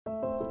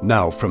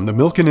Now from the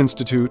Milken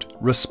Institute,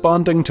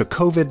 responding to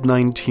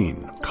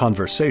COVID-19,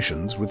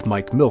 conversations with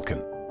Mike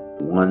Milken.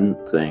 One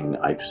thing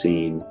I've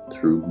seen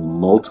through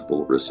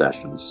multiple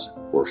recessions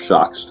or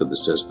shocks to the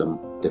system,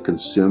 the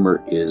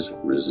consumer is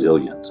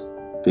resilient.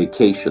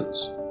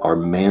 Vacations are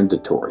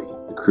mandatory.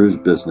 The cruise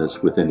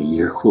business within a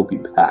year will be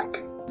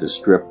back. The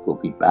Strip will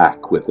be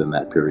back within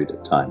that period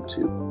of time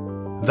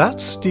too.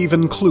 That's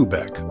Stephen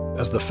Klubeck.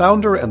 As the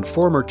founder and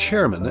former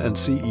chairman and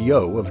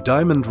CEO of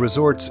Diamond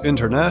Resorts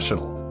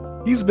International,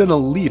 he's been a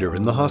leader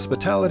in the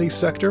hospitality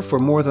sector for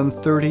more than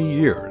 30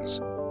 years.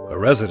 A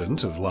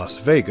resident of Las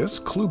Vegas,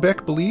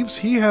 Klubeck believes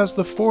he has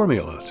the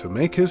formula to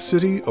make his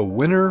city a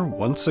winner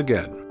once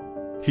again.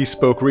 He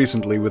spoke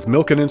recently with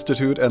Milken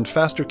Institute and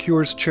Faster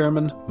Cures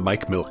chairman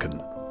Mike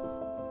Milken.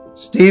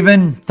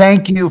 Stephen,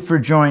 thank you for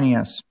joining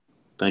us.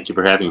 Thank you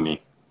for having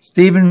me.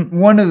 Stephen,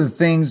 one of the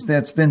things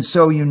that's been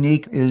so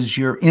unique is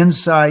your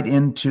insight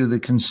into the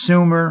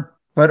consumer,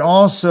 but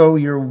also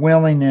your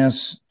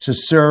willingness to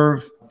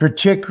serve,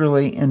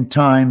 particularly in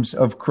times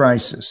of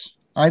crisis.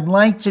 I'd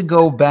like to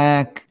go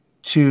back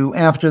to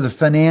after the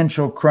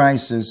financial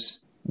crisis,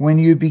 when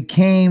you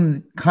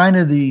became kind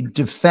of the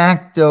de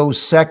facto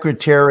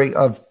Secretary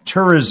of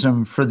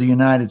Tourism for the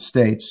United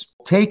States.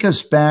 Take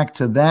us back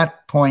to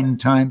that point in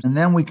time, and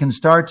then we can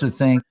start to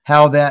think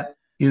how that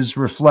is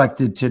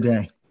reflected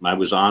today. I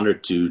was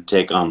honored to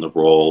take on the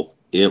role.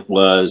 It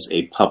was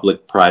a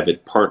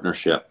public-private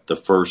partnership, the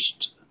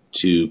first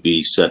to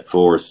be set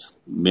forth,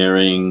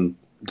 marrying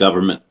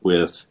government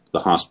with the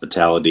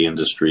hospitality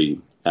industry.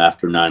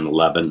 After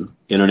 9/11,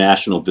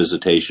 international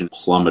visitation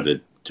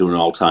plummeted to an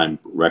all-time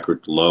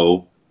record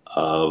low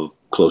of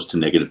close to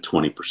negative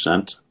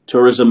 20%.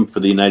 Tourism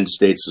for the United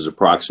States is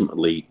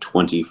approximately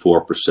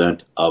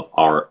 24% of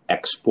our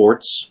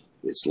exports.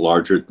 It's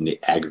larger than the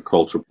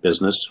agricultural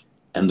business.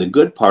 And the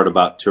good part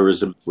about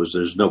tourism was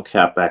there's no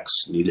CapEx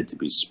needed to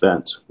be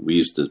spent. We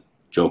used to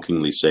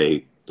jokingly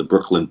say the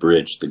Brooklyn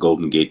Bridge, the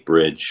Golden Gate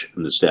Bridge,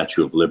 and the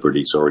Statue of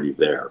Liberty is already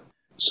there.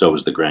 So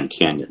is the Grand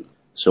Canyon.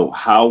 So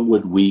how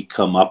would we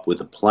come up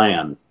with a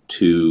plan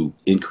to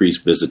increase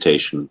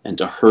visitation and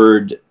to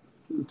herd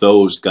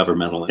those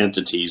governmental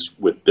entities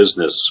with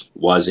business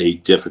was a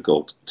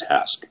difficult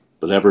task.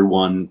 But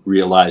everyone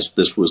realized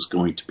this was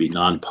going to be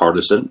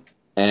nonpartisan.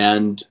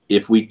 And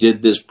if we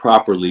did this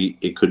properly,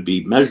 it could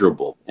be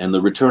measurable. And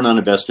the return on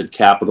invested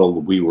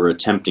capital we were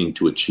attempting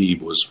to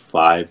achieve was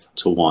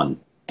 5-1.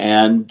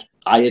 And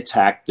I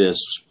attacked this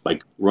by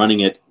running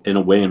it in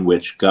a way in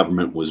which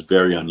government was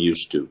very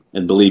unused to.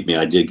 And believe me,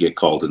 I did get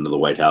called into the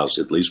White House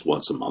at least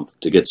once a month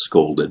to get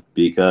scolded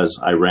because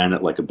I ran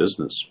it like a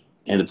business.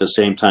 And at the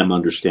same time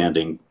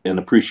understanding and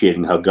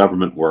appreciating how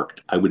government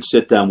worked, I would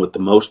sit down with the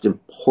most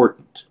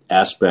important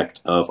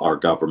aspect of our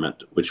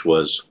government, which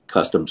was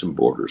Customs and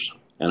Borders.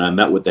 And I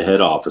met with the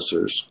head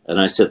officers and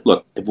I said,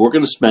 look, if we're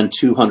going to spend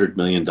 $200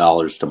 million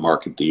to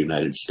market the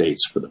United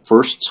States for the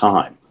first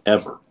time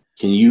ever,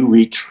 can you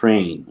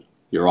retrain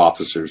your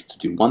officers to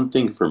do one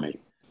thing for me?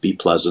 Be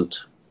pleasant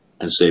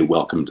and say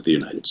welcome to the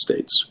United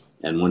States.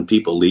 And when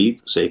people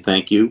leave, say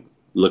thank you.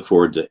 Look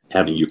forward to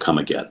having you come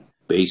again.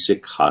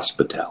 Basic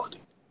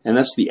hospitality. And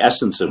that's the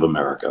essence of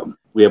America.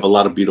 We have a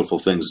lot of beautiful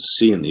things to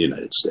see in the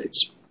United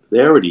States. They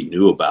already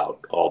knew about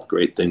all the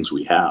great things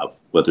we have,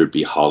 whether it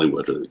be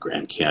Hollywood or the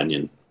Grand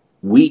Canyon.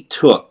 We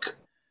took,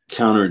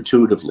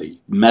 counterintuitively,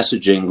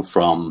 messaging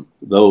from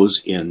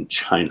those in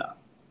China,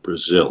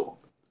 Brazil,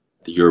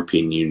 the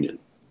European Union,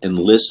 and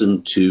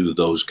listened to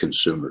those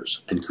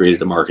consumers and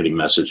created a marketing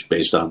message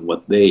based on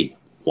what they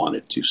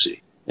wanted to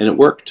see. And it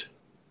worked.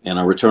 And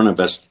our return on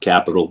invested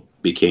capital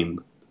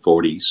became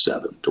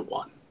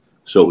 47-1.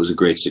 So it was a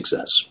great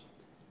success.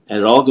 And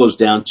it all goes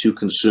down to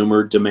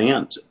consumer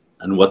demand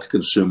and what the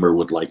consumer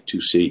would like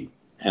to see.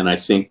 And I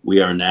think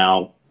we are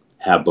now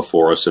have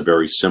before us a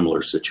very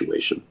similar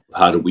situation.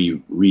 How do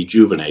we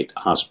rejuvenate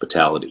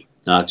hospitality,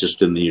 not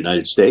just in the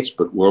United States,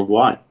 but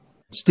worldwide?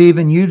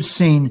 Stephen, you've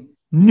seen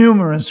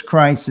numerous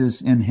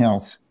crises in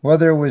health,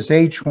 whether it was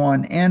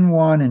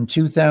H1N1 in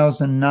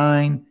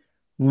 2009,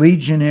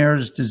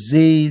 Legionnaire's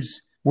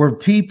disease, where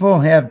people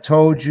have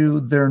told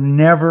you they're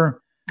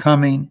never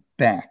coming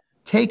back.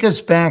 Take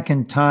us back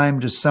in time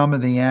to some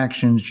of the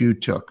actions you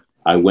took.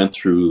 I went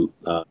through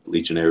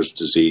Legionnaire's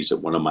disease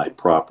at one of my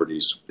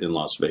properties in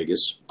Las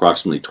Vegas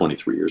approximately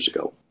 23 years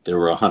ago. There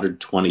were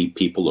 120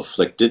 people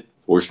afflicted.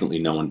 Fortunately,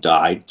 no one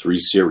died, 3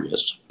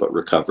 serious, but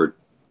recovered.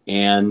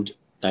 And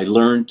I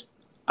learned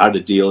how to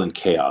deal in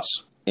chaos.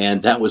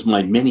 And that was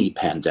my mini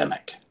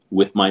pandemic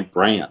with my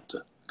brand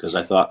because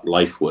I thought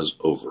life was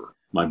over.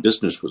 My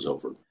business was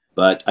over.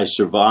 But I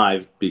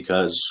survived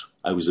because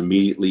I was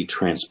immediately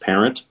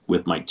transparent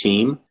with my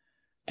team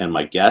and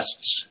my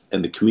guests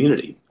and the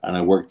community. And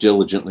I worked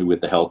diligently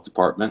with the health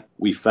department.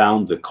 We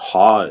found the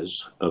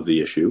cause of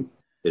the issue.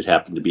 It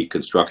happened to be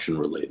construction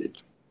related.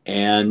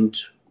 And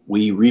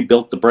we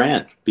rebuilt the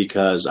brand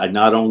because I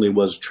not only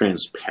was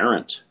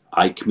transparent,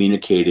 I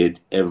communicated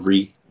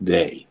every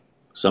day,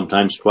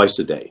 sometimes twice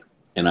a day,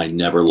 and I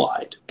never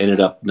lied.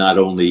 Ended up not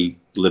only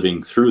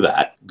living through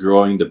that,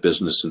 growing the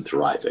business and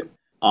thriving.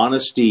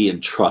 Honesty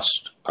and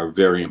trust are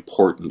very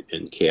important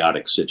in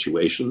chaotic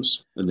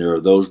situations, and there are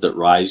those that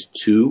rise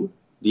to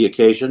the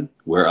occasion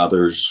where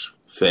others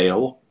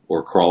fail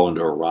or crawl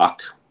under a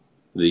rock.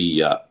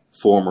 The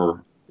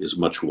former is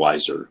much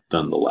wiser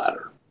than the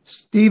latter.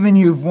 Stephen,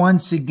 you've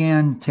once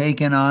again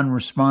taken on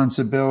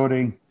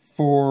responsibility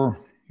for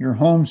your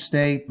home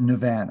state,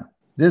 Nevada.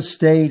 This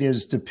state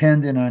is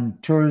dependent on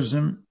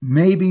tourism,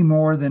 maybe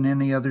more than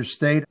any other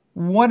state.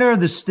 What are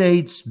the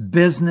state's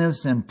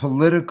business and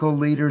political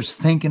leaders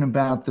thinking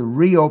about the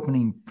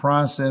reopening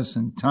process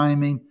and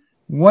timing?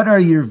 What are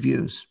your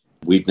views?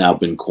 We've now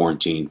been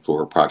quarantined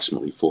for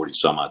approximately 40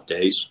 some odd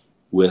days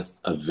with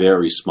a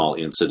very small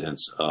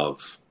incidence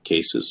of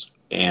cases,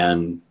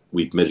 and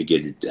we've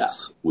mitigated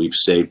death. We've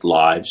saved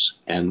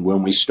lives. And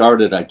when we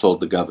started, I told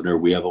the governor,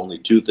 we have only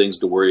two things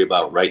to worry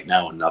about right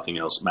now and nothing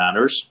else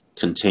matters: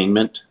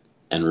 containment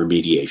and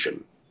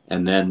remediation.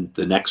 And then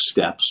the next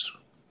steps,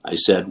 I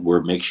said,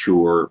 were make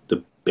sure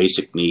the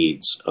basic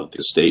needs of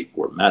the state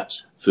were met: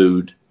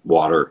 food,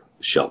 water,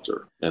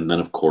 shelter, and then,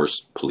 of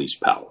course, police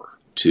power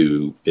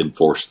to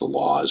enforce the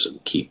laws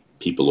and keep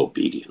people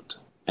obedient.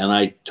 And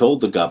I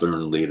told the governor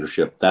and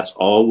leadership, that's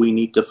all we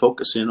need to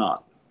focus in on,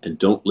 and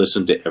don't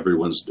listen to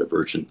everyone's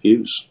divergent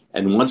views.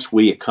 And once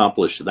we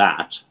accomplish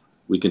that,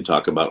 we can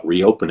talk about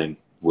reopening.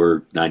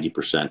 We're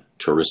 90%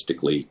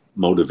 touristically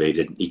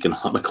motivated,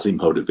 economically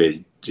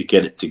motivated to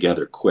get it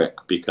together quick,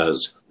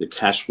 because the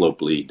cash flow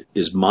bleed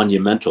is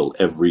monumental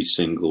every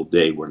single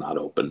day we're not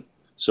open.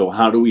 So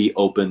how do we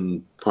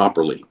open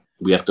properly?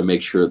 We have to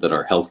make sure that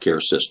our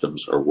healthcare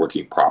systems are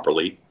working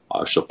properly,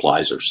 our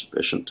supplies are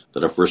sufficient,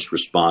 that our first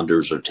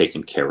responders are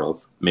taken care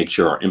of, make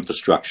sure our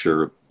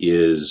infrastructure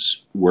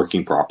is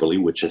working properly,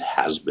 which it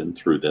has been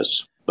through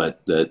this,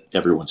 but that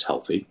everyone's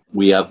healthy.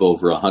 We have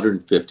over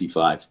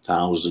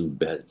 155,000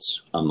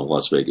 beds on the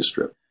Las Vegas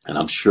Strip. And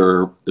I'm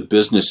sure the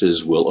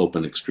businesses will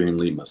open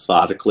extremely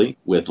methodically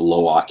with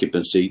low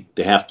occupancy.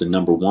 They have to,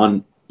 number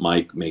one,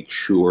 Mike, make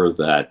sure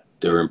that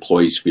their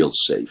employees feel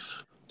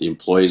safe. The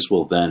employees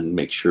will then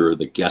make sure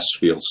the guests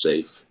feel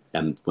safe.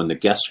 And when the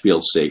guests feel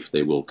safe,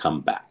 they will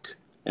come back.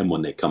 And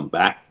when they come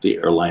back, the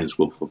airlines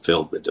will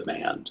fulfill the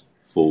demand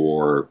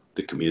for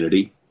the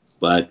community.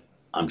 But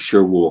I'm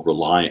sure we'll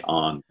rely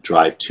on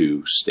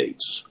drive-to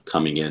states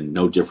coming in,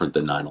 no different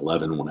than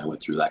 9/11 when I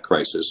went through that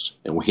crisis.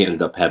 And we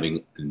ended up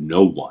having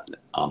no one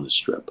on the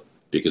Strip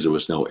because there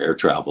was no air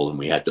travel, and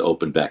we had to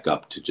open back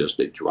up to just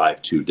a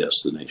drive-to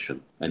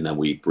destination. And then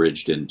we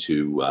bridged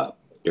into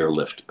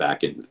airlift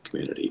back into the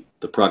community.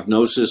 The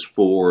prognosis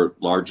for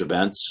large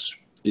events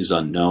is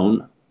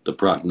unknown. The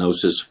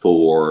prognosis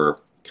for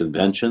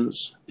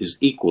conventions is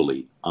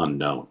equally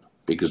unknown,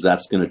 because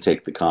that's going to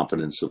take the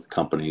confidence of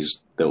companies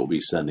that will be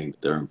sending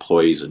their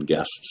employees and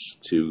guests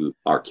to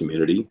our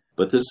community.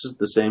 But this is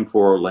the same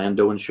for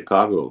Orlando and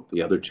Chicago,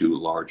 the other two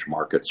large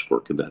markets for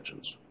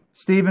conventions.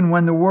 Stephen,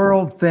 when the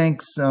world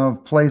thinks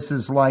of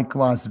places like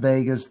Las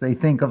Vegas, they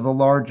think of the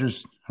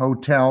largest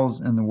hotels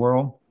in the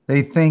world.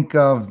 They think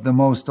of the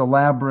most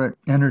elaborate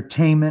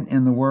entertainment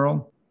in the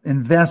world.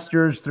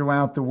 Investors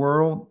throughout the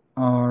world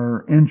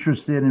are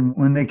interested in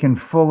when they can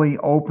fully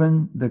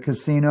open the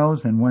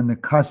casinos and when the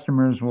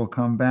customers will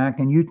come back.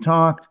 And you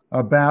talked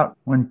about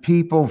when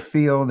people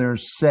feel they're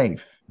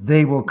safe,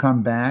 they will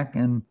come back.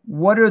 And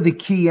what are the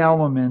key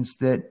elements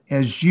that,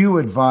 as you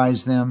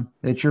advise them,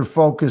 that you're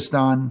focused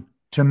on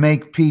to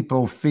make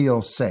people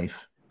feel safe?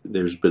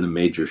 There's been a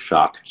major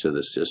shock to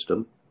the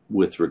system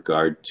with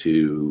regard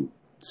to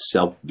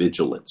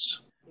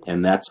self-vigilance.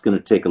 And that's going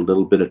to take a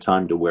little bit of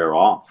time to wear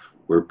off,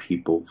 where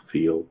people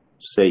feel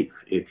safe.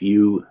 If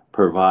you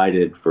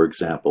provided, for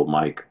example,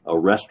 Mike, a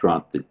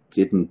restaurant that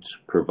didn't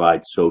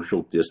provide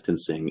social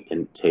distancing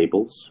in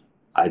tables,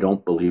 I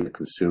don't believe the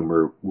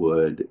consumer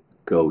would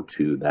go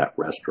to that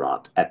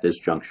restaurant at this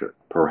juncture.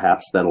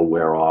 Perhaps that'll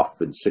wear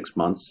off in 6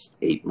 months,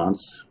 8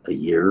 months, a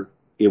year.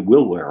 It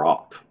will wear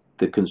off.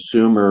 The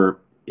consumer,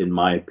 in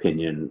my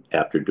opinion,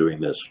 after doing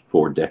this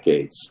for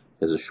decades,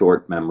 has a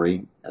short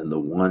memory. And the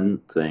one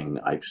thing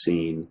I've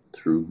seen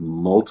through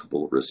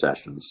multiple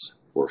recessions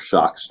or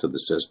shocks to the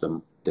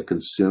system, the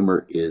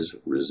consumer is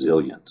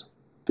resilient.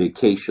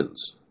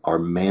 Vacations are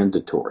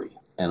mandatory.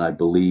 And I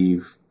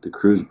believe the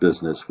cruise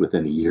business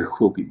within a year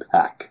will be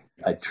back.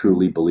 I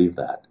truly believe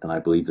that. And I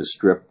believe the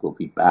Strip will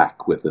be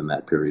back within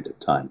that period of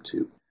time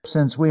too.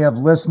 Since we have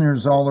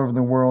listeners all over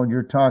the world,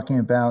 you're talking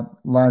about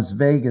Las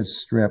Vegas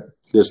Strip.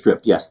 The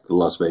Strip, yes, the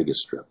Las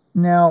Vegas Strip.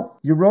 Now,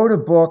 you wrote a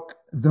book,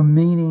 The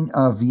Meaning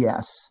of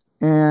Yes.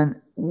 And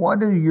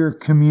what are your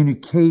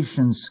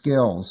communication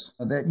skills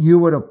that you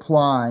would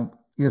apply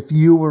if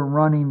you were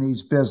running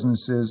these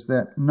businesses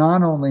that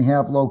not only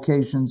have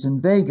locations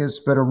in Vegas,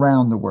 but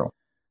around the world?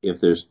 If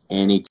there's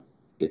any,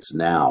 it's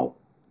now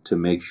to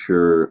make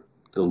sure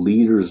the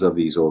leaders of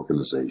these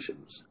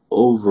organizations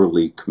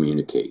overly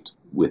communicate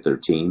with their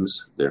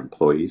teams, their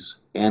employees,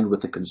 and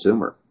with the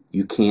consumer.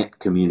 You can't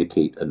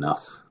communicate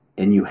enough,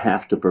 and you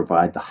have to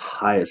provide the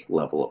highest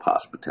level of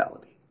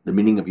hospitality. The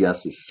meaning of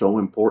yes is so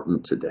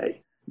important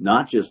today,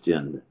 not just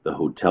in the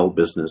hotel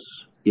business,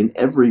 in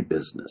every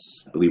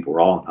business, I believe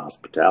we're all in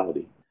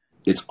hospitality,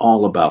 it's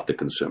all about the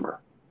consumer.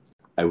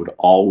 I would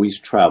always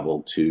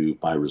travel to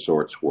my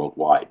resorts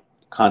worldwide,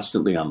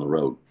 constantly on the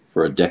road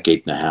for a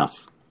decade and a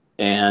half,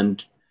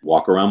 and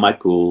walk around my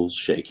pools,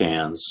 shake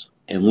hands,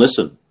 and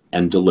listen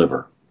and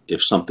deliver.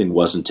 If something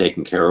wasn't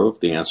taken care of,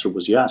 the answer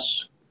was yes.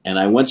 And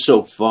I went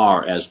so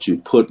far as to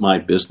put my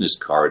business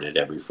card at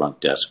every front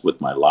desk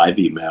with my live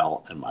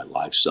email and my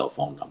live cell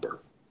phone number.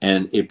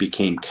 And it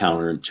became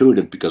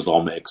counterintuitive because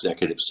all my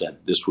executives said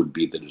this would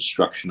be the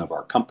destruction of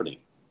our company.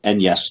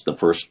 And yes, the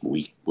first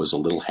week was a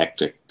little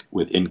hectic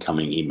with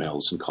incoming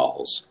emails and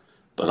calls.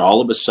 But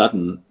all of a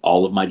sudden,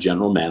 all of my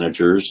general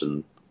managers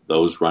and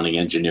those running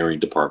engineering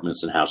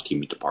departments and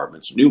housekeeping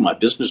departments knew my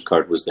business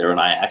card was there, and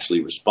I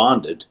actually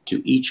responded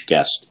to each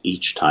guest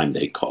each time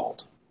they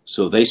called.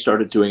 So they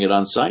started doing it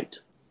on site.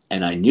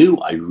 And I knew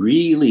I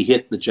really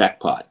hit the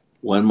jackpot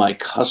when my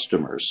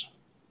customers,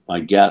 my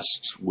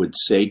guests, would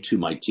say to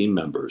my team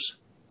members,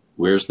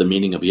 "Where's the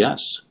meaning of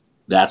yes?"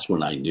 That's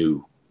when I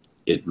knew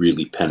it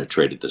really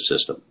penetrated the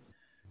system.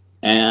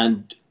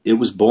 And it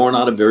was born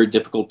out of very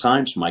difficult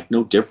times, Mike,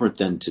 no different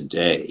than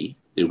today.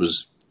 It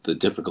was the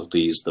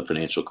difficulties, the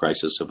financial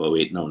crisis of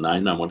 08 and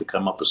 09. I wanted to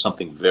come up with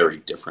something very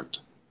different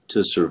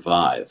to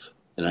survive.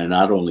 And I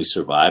not only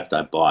survived,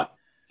 I bought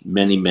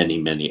many, many,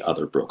 many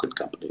other broken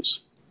companies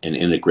and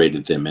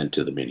integrated them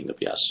into the meaning of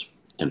yes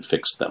and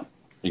fixed them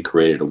and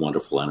created a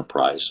wonderful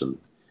enterprise. And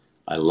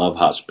I love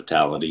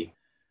hospitality.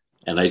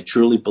 And I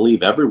truly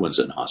believe everyone's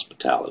in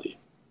hospitality.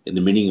 And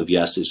the meaning of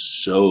yes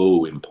is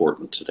so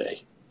important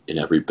today in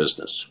every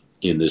business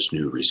in this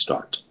new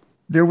restart.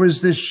 There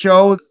was this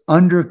show,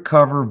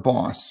 Undercover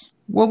Boss.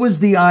 What was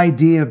the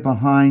idea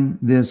behind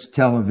this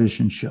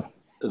television show?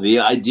 The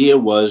idea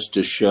was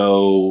to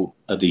show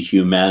the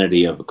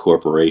humanity of a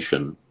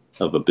corporation,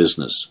 of a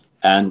business.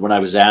 And when I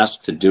was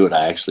asked to do it,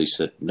 I actually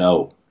said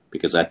no,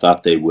 because I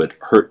thought they would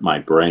hurt my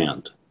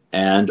brand.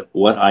 And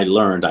what I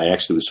learned, I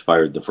actually was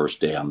fired the first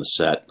day on the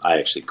set. I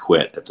actually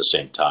quit at the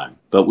same time.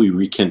 But we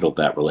rekindled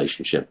that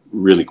relationship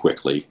really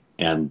quickly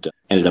and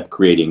ended up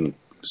creating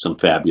some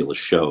fabulous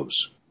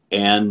shows.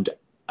 And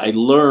I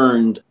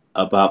learned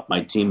about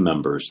my team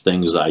members,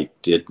 things I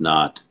did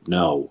not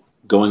know,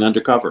 going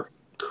undercover,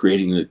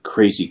 creating the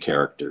crazy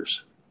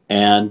characters.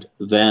 And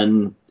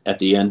then at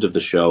the end of the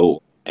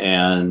show,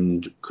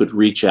 and could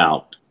reach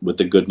out with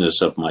the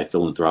goodness of my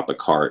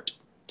philanthropic heart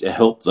to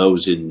help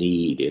those in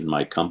need in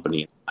my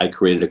company. I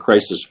created a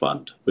crisis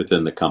fund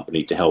within the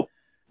company to help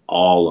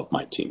all of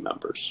my team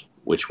members,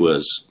 which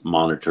was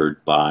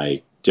monitored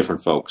by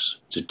different folks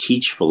to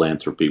teach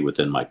philanthropy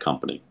within my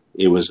company.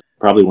 It was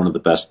probably one of the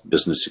best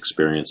business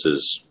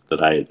experiences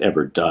that I had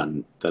ever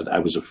done that I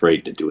was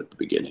afraid to do at the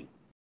beginning.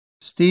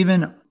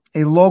 Stephen,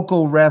 a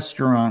local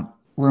restaurant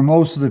where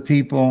most of the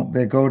people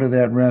that go to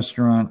that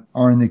restaurant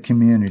are in the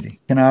community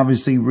can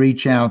obviously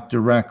reach out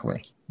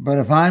directly. But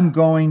if I'm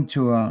going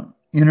to an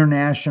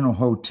international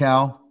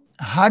hotel,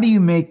 how do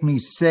you make me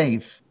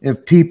safe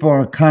if people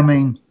are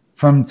coming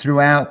from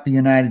throughout the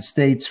United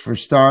States for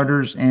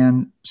starters,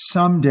 and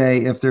someday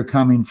if they're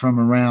coming from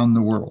around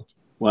the world?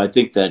 Well, I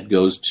think that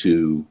goes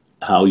to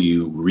how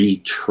you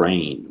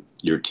retrain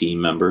your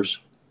team members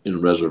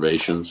in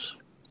reservations,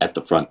 at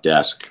the front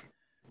desk,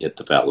 at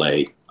the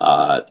valet,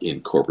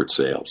 in corporate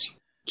sales,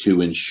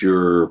 to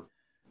ensure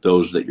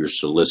those that you're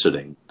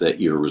soliciting that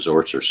your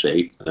resorts are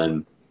safe,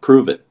 then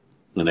prove it.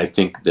 And I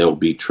think there'll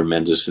be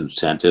tremendous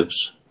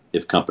incentives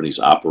if companies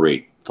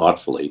operate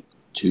thoughtfully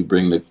to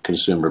bring the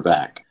consumer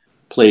back.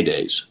 Play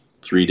days,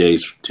 3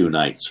 days, 2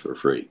 nights for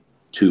free,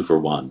 2 for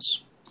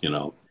ones,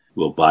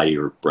 we'll buy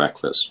your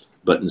breakfast.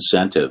 But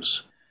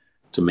incentives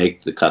to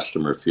make the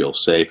customer feel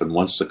safe. And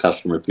once the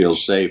customer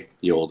feels safe,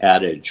 the old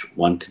adage,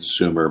 one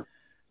consumer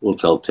will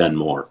tell 10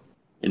 more.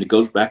 And it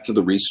goes back to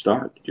the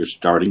restart. You're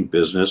starting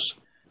business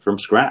from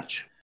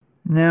scratch.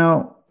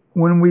 Now,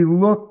 when we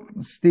look,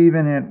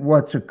 Stephen, at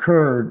what's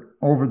occurred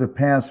over the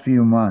past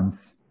few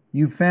months,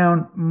 you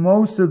found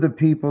most of the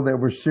people that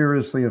were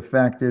seriously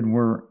affected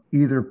were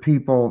either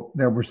people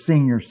that were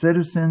senior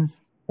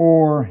citizens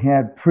or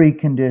had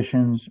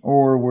preconditions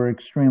or were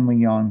extremely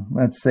young,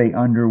 let's say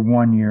under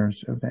 1 year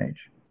of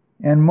age.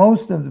 And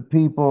most of the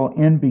people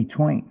in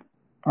between,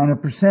 on a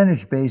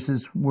percentage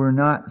basis, were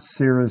not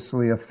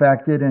seriously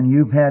affected. And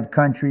you've had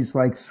countries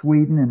like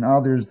Sweden and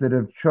others that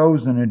have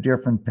chosen a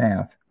different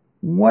path.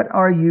 What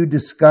are you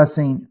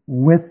discussing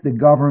with the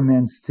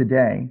governments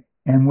today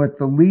and with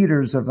the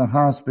leaders of the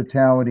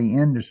hospitality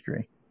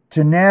industry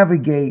to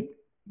navigate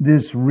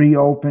this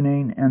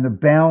reopening and the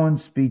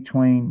balance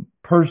between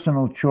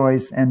personal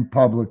choice and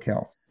public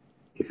health?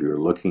 If you're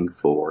looking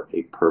for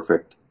a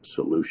perfect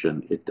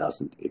solution, it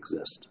doesn't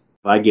exist.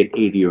 If I get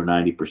 80 or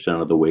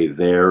 90% of the way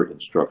there in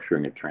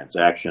structuring a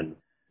transaction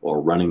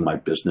or running my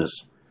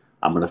business,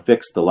 I'm going to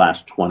fix the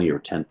last 20 or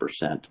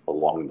 10%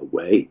 along the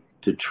way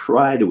to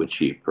try to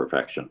achieve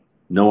perfection,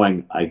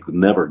 knowing I could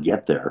never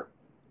get there,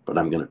 but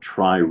I'm going to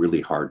try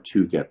really hard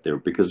to get there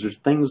because there's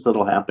things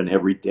that'll happen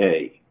every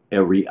day,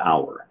 every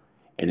hour.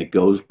 And it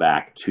goes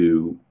back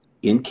to,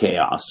 in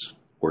chaos,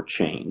 or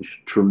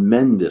change,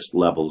 tremendous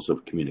levels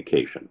of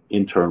communication,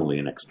 internally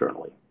and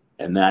externally.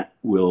 And that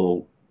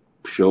will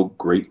show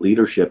great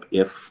leadership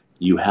if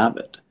you have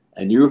it.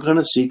 And you're going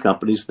to see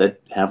companies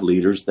that have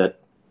leaders that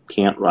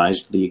can't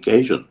rise to the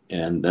occasion.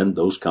 And then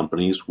those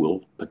companies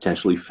will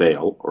potentially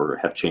fail or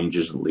have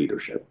changes in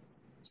leadership.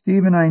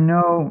 Stephen, I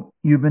know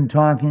you've been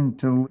talking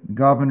to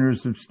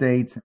governors of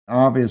states,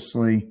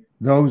 obviously,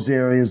 those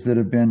areas that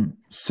have been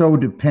so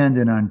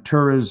dependent on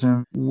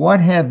tourism. What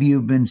have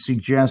you been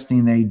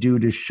suggesting they do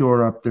to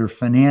shore up their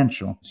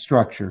financial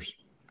structures?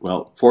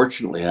 Well,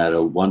 fortunately, I had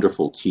a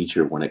wonderful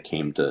teacher when it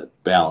came to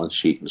balance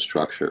sheet and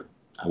structure.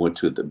 I went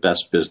to the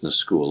best business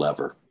school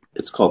ever.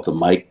 It's called the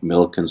Mike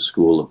Milken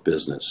School of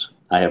Business.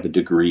 I have a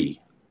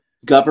degree.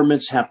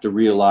 Governments have to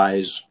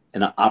realize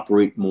and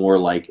operate more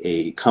like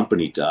a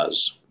company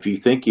does. If you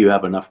think you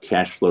have enough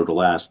cash flow to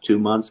last 2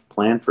 months,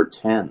 plan for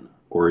 10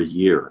 or a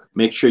year.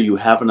 Make sure you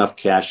have enough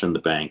cash in the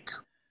bank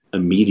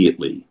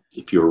immediately.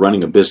 If you're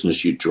running a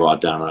business, you draw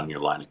down on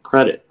your line of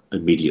credit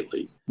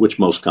immediately, which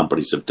most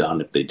companies have done.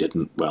 If they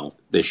didn't, well,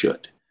 they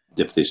should,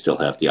 if they still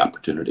have the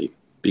opportunity.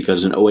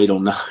 Because in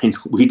 08-09,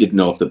 we didn't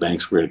know if the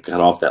banks were going to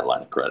cut off that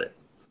line of credit.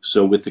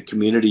 So with the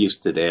communities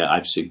today,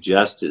 I've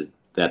suggested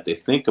that they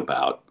think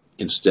about,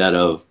 instead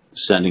of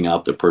sending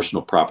out their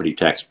personal property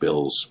tax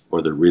bills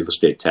or their real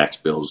estate tax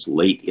bills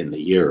late in the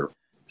year,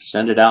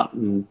 send it out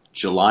in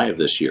July of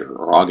this year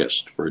or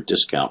August for a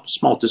discount, a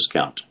small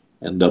discount.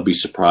 And they'll be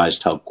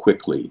surprised how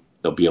quickly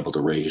they'll be able to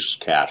raise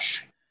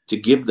cash to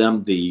give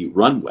them the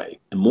runway.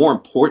 And more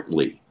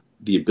importantly,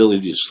 the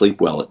ability to sleep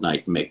well at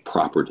night and make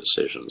proper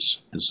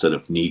decisions instead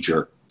of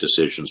knee-jerk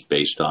decisions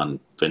based on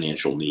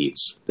financial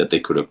needs that they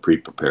could have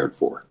pre-prepared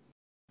for.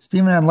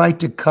 Stephen, I'd like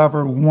to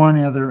cover one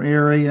other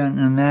area,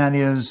 and that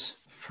is,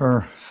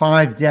 for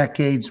 5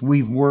 decades,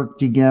 we've worked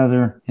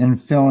together in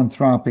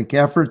philanthropic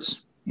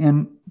efforts.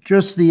 And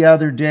just the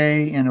other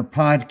day in a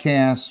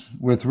podcast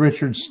with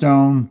Richard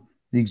Stone,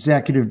 the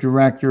executive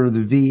director of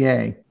the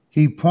VA,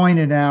 he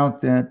pointed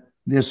out that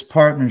this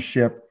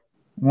partnership,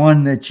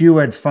 one that you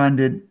had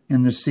funded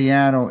in the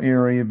Seattle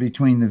area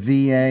between the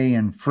VA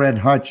and Fred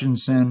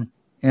Hutchinson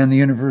and the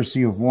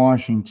University of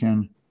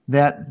Washington,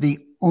 that the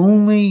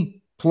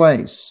only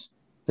place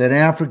that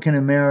African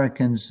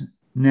Americans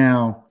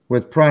now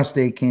with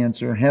prostate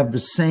cancer have the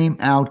same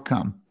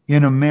outcome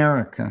in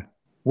America,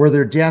 where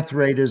their death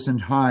rate isn't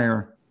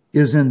higher,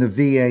 is in the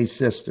VA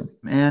system.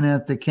 And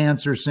at the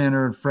Cancer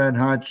Center at Fred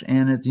Hutch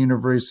and at the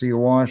University of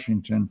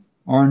Washington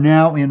are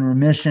now in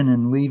remission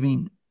and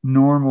leading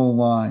normal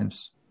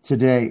lives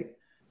today.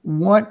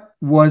 What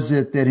was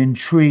it that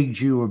intrigued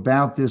you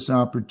about this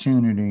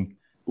opportunity?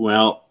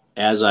 Well,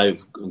 as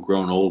I've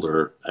grown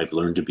older, I've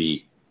learned to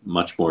be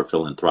much more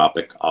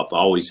philanthropic. I've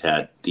always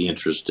had the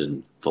interest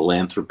in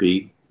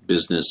philanthropy,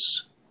 business,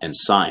 and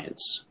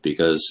science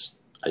because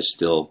I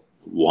still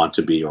want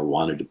to be or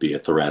wanted to be a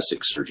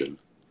thoracic surgeon.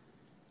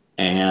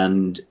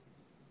 And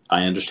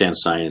I understand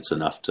science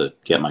enough to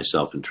get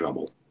myself in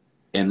trouble.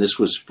 And this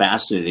was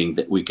fascinating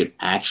that we could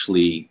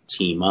actually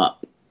team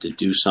up to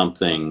do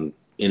something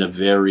in a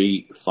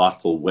very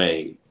thoughtful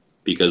way,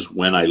 because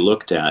when I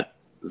looked at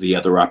the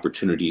other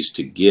opportunities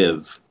to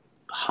give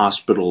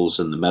hospitals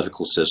and the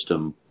medical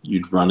system,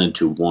 you'd run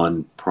into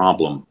one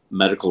problem.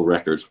 Medical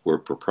records were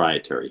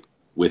proprietary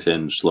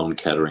within Sloan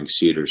Kettering,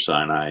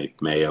 Cedars-Sinai,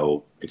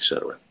 Mayo,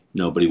 etc.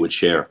 Nobody would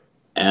share.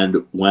 And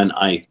when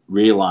I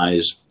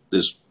realized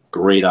this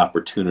great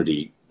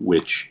opportunity,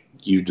 which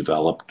you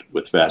developed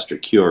with Faster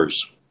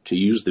Cures, to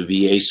use the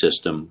VA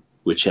system,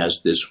 which has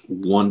this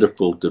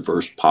wonderful,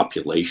 diverse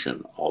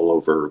population all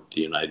over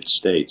the United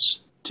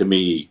States, to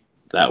me,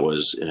 that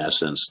was, in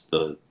essence,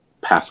 the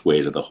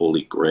pathway to the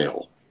Holy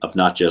Grail of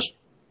not just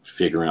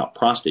figuring out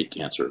prostate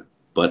cancer,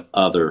 but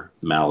other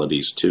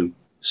maladies too.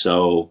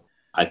 So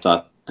I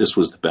thought this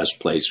was the best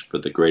place for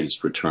the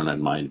greatest return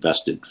on my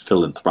invested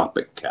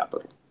philanthropic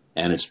capital.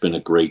 And it's been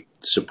a great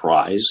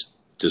surprise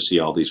to see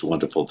all these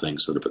wonderful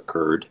things that have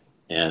occurred,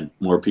 and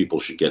more people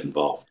should get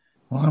involved.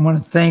 Well, I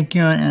want to thank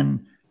you.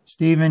 And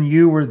Stephen,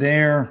 you were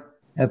there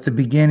at the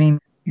beginning.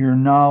 Your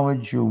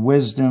knowledge, your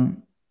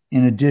wisdom,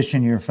 in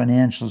addition to your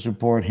financial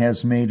support,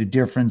 has made a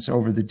difference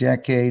over the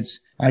decades.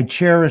 I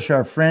cherish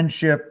our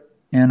friendship,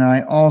 and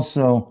I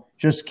also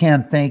just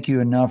can't thank you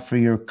enough for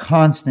your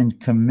constant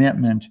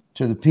commitment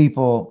to the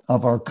people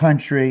of our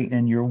country,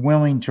 and you're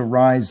willing to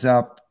rise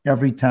up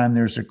every time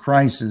there's a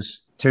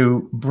crisis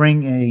to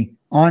bring a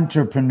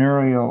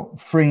entrepreneurial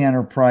free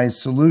enterprise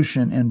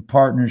solution in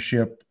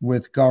partnership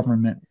with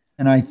government.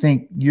 And I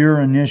think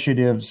your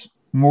initiatives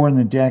more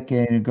than a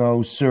decade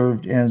ago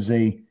served as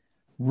a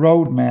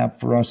roadmap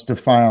for us to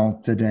follow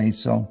today.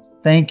 So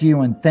thank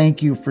you, and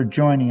thank you for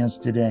joining us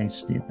today,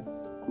 Stephen.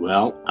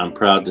 Well, I'm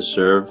proud to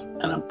serve,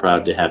 and I'm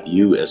proud to have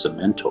you as a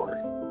mentor.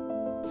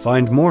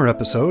 Find more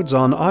episodes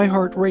on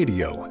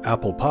iHeartRadio,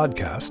 Apple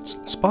Podcasts,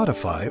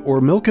 Spotify,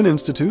 or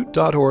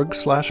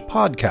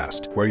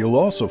milkeninstitute.org/podcast, where you'll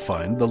also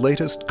find the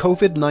latest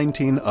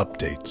COVID-19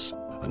 updates.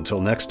 Until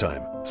next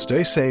time,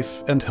 stay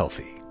safe and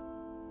healthy.